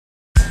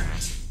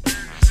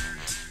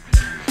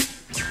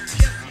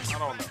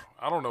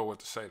I don't know what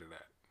to say to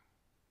that.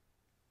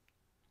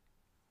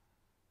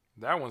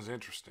 That one's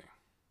interesting.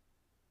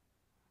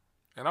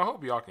 And I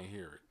hope y'all can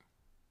hear it.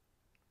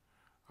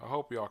 I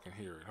hope y'all can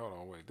hear it. Hold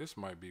on, wait. This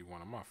might be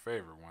one of my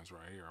favorite ones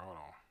right here. Hold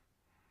on.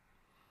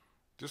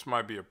 This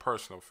might be a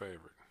personal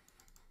favorite.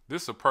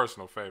 This is a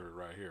personal favorite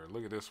right here.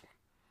 Look at this one.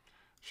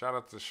 Shout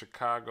out to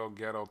Chicago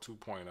Ghetto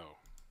 2.0.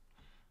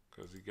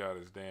 Because he got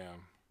his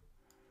damn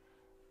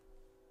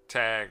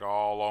tag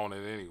all on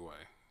it anyway.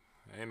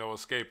 Ain't no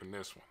escaping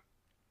this one.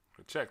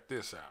 But check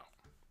this out.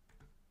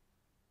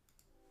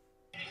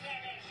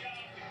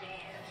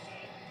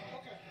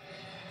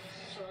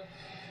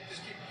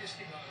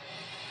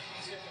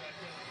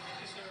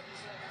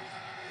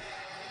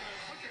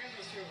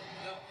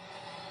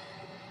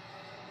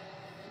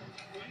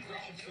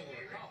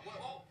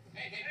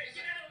 Hey,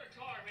 get out of the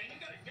car, man. You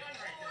got a gun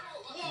right there.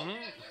 Whoa,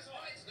 there's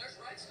rights to this.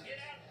 Get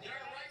out. There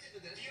are rights to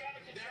this. Do you have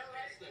a there are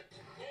rights to this.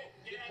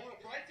 Get out. Hold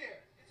up, right there.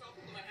 It's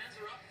open. My hands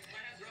are up.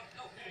 My hands are up.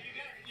 Oh, no,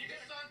 you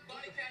got son,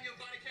 body cam. You have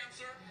body cam,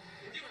 sir?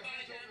 Do you have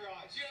body cam? Do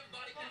you have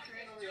body cam?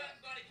 Do you have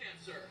body cam,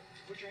 sir?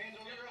 Put your hands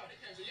on your eyes.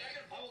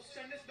 I will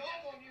send this dog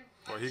on you.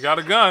 Well, he got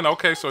a gun.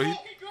 Okay, so he...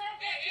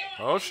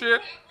 Oh,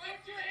 shit.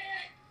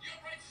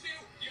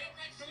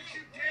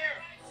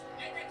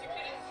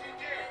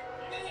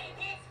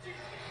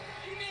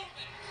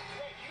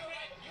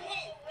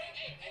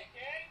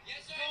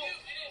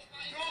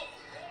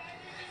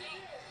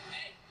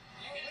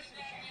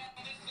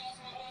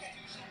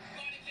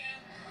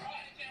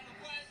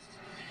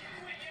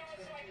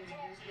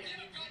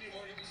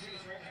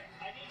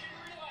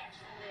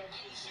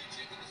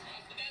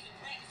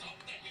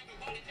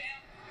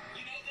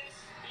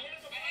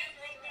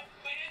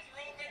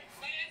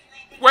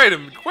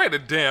 Wait a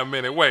damn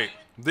minute. Wait.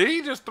 Did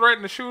he just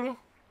threaten to shoot him?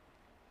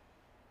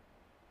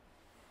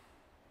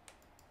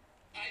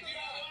 I do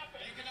not.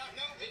 You cannot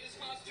know. It is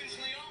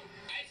constitutionally owned.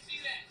 I see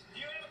that. Do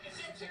you have a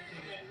concealed carry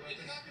permit? It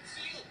is not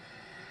concealed.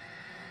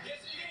 Yes,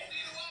 you can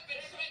see the weapon.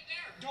 It's right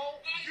there. Don't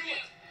do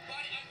it.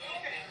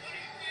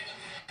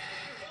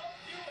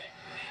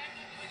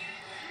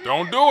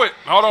 Don't do it.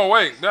 Hold on,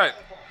 wait. That.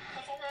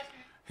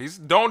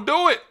 Don't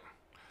do it.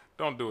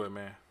 Don't do it,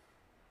 man.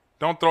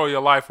 Don't throw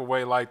your life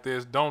away like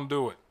this. Don't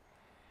do it.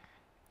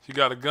 You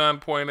got a gun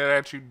pointed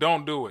at you.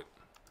 Don't do it.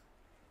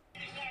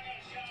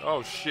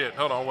 Oh, shit.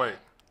 Hold on, wait.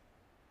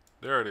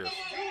 There it is.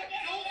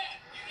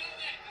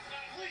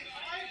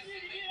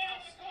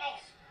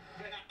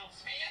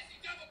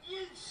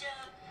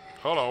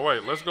 Hold on,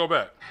 wait. Let's go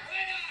back.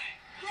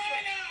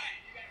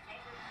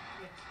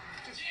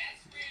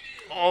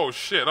 Oh,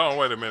 shit. Oh,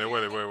 wait a minute.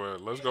 Wait.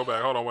 Let's go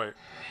back. Hold on, wait.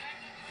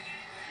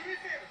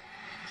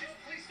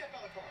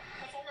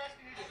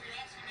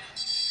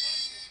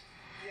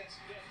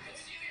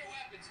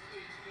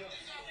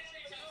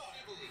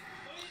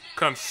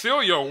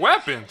 Conceal your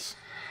weapons.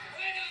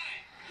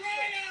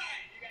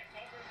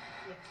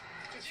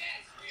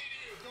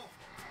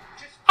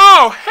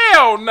 Oh,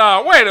 hell no.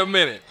 Nah. Wait a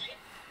minute.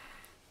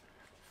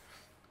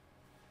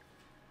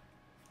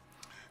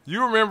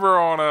 You remember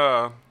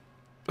on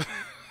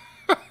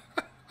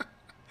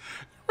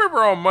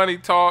remember on Money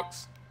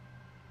Talks?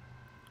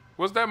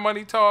 Was that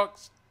Money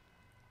Talks?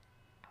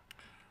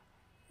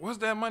 Was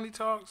that Money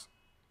Talks?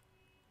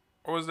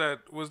 Or was that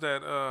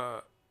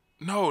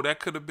no, that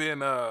could have been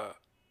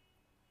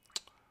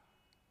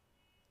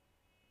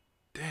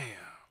damn.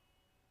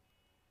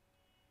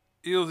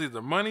 It was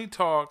either Money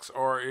Talks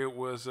or it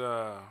was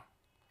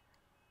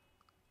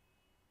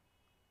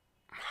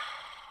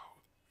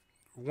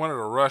one of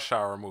the Rush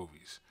Hour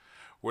movies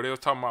where they was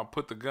talking about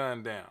put the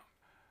gun down.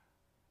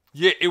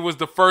 Yeah, it was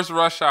the first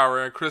Rush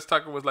Hour, and Chris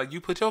Tucker was like, "You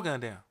put your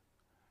gun down.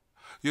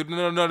 You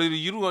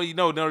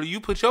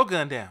put your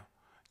gun down.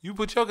 You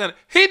put your gun."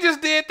 He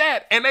just did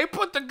that, and they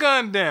put the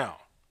gun down.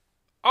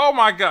 Oh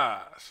my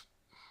gosh.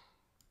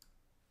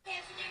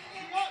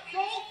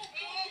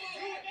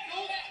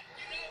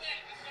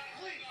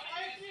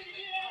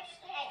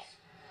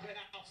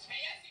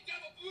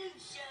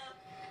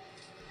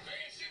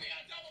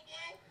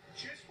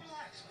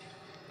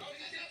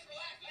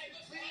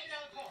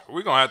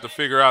 We're going to have to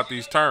figure out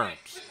these terms.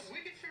 We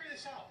can figure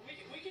this out. We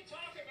can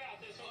talk about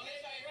this. Okay?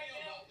 Right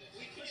now,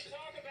 we can't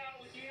talk about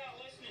it with you not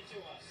listening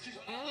to us.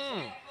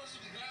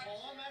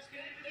 All I'm asking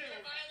you to do.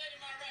 You're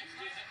violating my rights.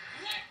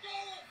 Let go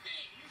of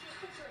me. You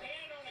just put your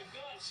hand on a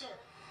gun. Sir.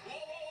 Whoa.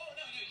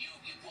 No, you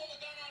pull a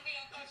gun on me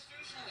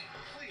unconstitutionally.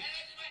 Please. And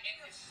I did my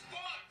in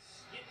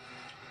response. We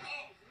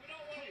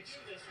don't want to do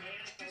this, man.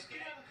 Just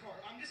get out of the car.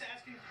 I'm just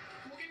asking.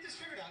 We'll get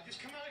this figured out. Just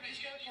come out and get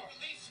out of the car.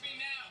 Release me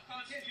now.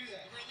 You can't do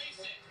that.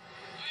 Release it.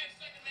 I have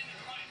Second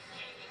Amendment rights.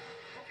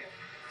 Okay.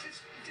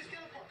 Just get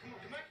out of the car.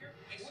 Come back here.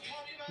 We'll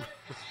talk about it.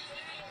 This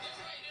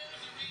right here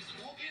is the reason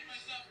we'll get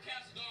myself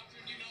cast a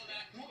doctrine. You know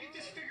that. We'll get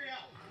this figured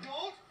out.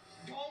 Don't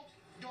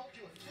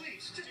do it.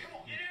 Please. Just come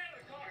on. Get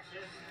out of the car,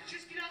 sis.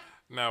 Just get out.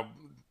 Now,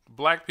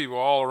 black people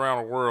all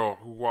around the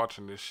world who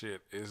watching this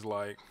shit is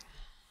like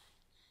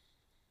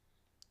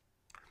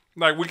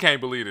we can't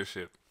believe this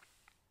shit.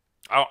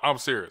 I'm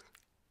serious.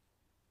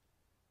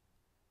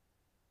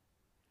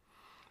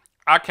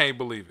 I can't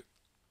believe it.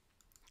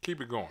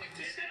 Keep it going.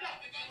 Just step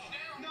out.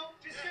 No,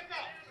 just step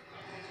out.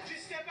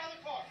 Just step out of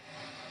the car.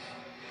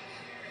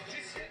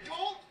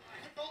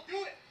 Don't do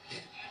it.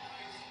 Get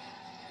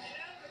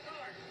out of the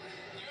car.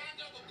 You're on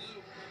double blue.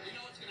 You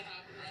know what's gonna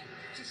happen, right?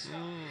 Just stop.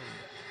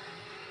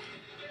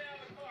 Get out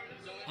of the car.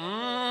 That's all.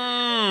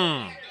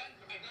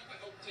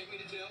 Take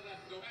me to jail.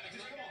 Go ahead.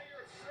 Just come on.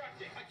 You're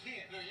obstructing. I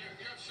can't. No, you're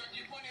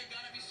obstructing. You're pointing a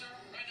gun at me, sir.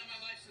 Right now, my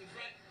life's in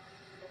threat.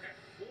 Okay.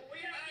 Well,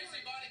 we have. I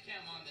see body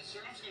cam on this, sir.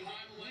 I'm just gonna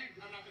drive away.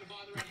 I'm not gonna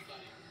bother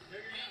anybody.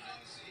 Hands on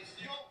the seat.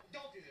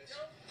 Don't do this.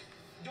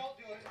 Don't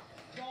do it.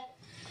 Don't.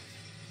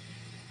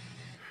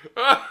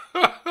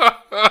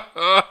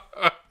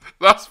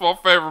 That's my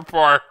favorite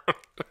part.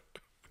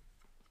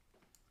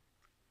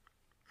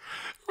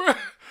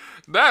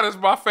 That is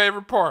my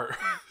favorite part.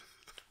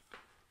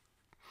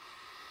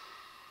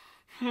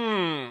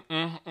 I'll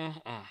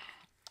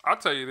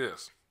tell you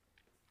this.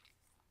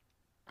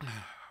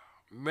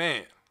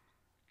 Man,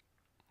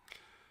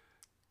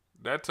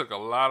 that took a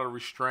lot of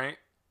restraint.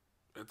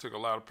 It took a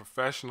lot of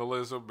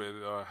professionalism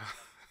and a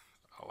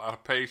lot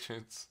of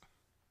patience.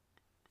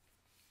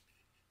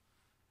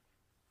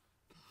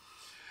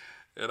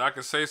 And I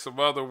can say some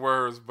other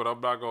words, but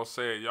I'm not going to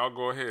say it. Y'all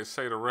go ahead and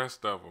say the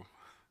rest of them.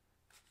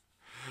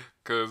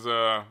 Because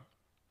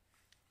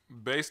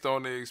based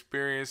on the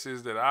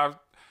experiences that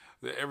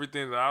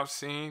everything that I've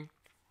seen,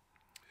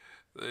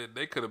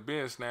 they could have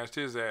been snatched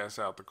his ass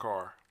out the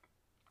car.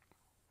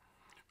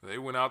 They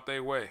went out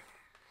their way.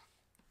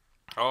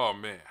 Oh,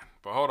 man.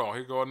 But hold on.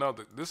 Here go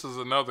another. This is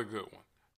another good one.